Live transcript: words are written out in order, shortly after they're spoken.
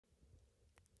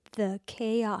the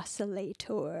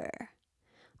Kaossilator.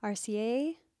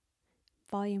 RCA,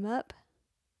 volume up,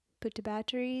 put to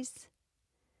batteries,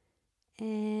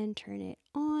 and turn it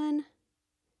on.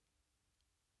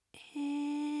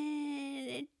 And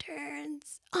it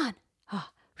turns on.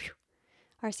 Ah, whew.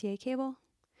 RCA cable,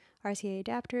 RCA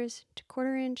adapters to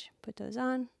 1/4 inch, put those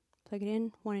on, plug it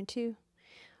in, 1 and 2,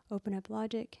 open up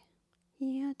Logic.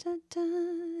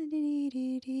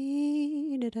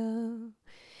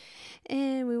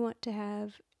 And we want to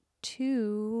have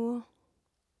 2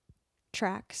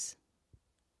 tracks.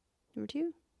 Number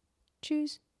 2,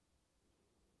 choose.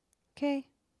 Okay.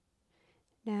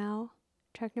 Now,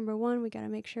 track number 1, we got to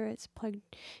make sure it's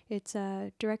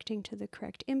directing to the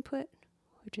correct input,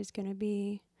 which is going to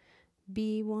be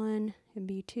B1 and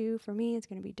B2. For me, it's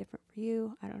going to be different for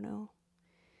you. I don't know.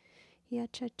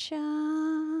 Ya-cha-cha.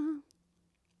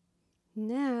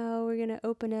 Now we're going to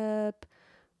open up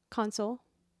console.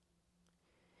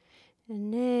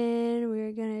 And then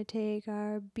we're going to take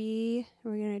our B,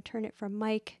 and we're going to turn it from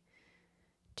mic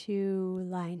to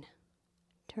line.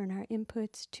 Turn our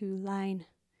inputs to line.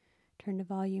 Turn the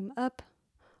volume up.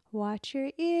 Watch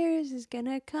your ears, is going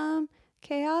to come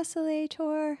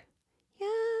Kaossilator. Yeah.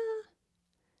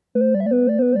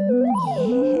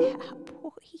 Yeah,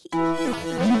 boy.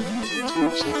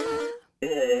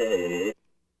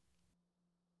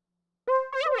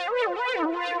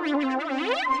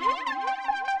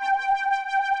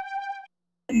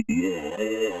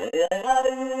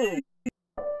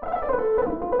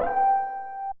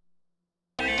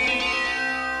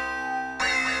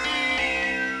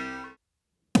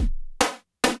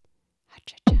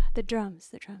 The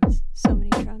drums, so many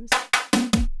drums.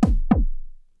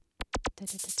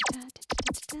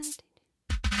 Patterns.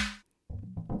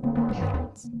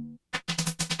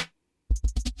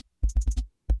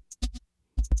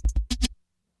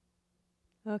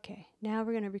 Okay, now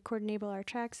we're going to record enable our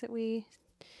tracks that we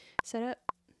set up.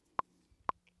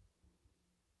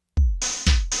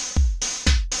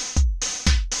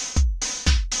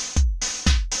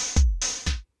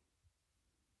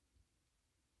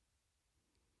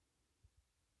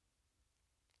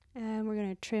 And we're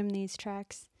going to trim these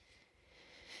tracks.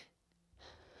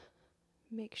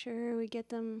 Make sure we get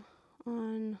them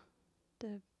on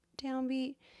the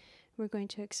downbeat. We're going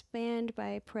to expand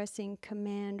by pressing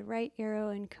Command right arrow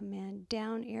and Command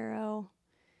down arrow.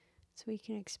 So we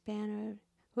can expand.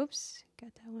 Whoops,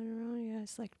 got that one wrong. You gotta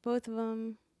select both of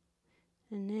them.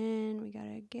 And then we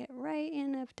gotta get right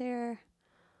in up there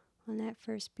on that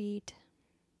first beat.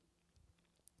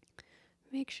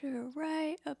 Make sure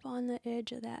right up on the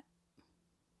edge of that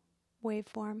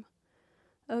waveform.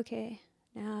 Okay,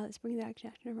 now let's bring back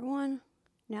track number 1.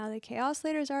 Now the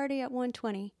Kaossilator is already at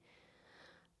 120.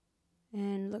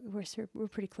 And look, we're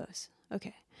pretty close.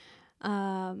 Okay.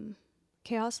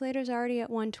 Kaossilator is already at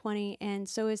 120, and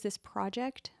so is this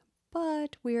project.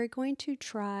 But we are going to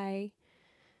try,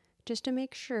 just to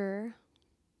make sure,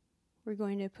 we're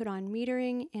going to put on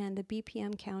metering and the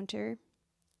BPM counter.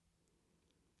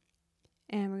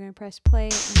 And we're going to press play,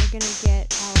 and we're going to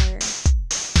get our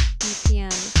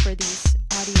BPM for these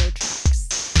audio tracks.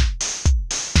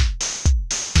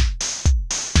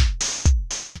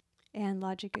 And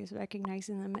Logic is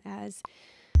recognizing them as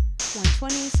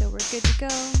 120, so we're good to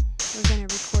go. We're going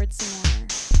to record some more.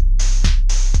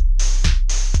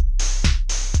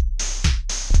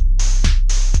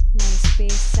 Nice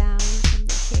bass sound from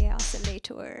the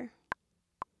Kaossilator.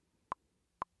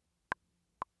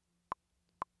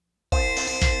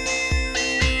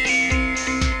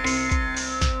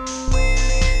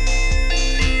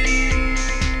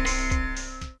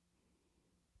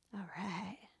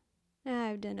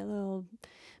 I've done a little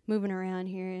moving around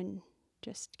here and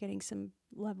just getting some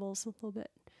levels a little bit.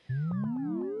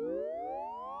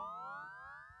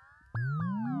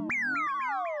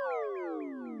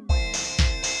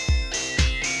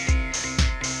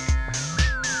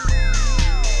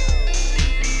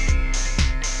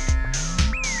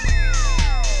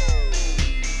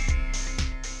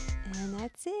 And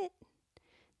that's it.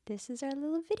 This is our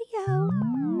little video.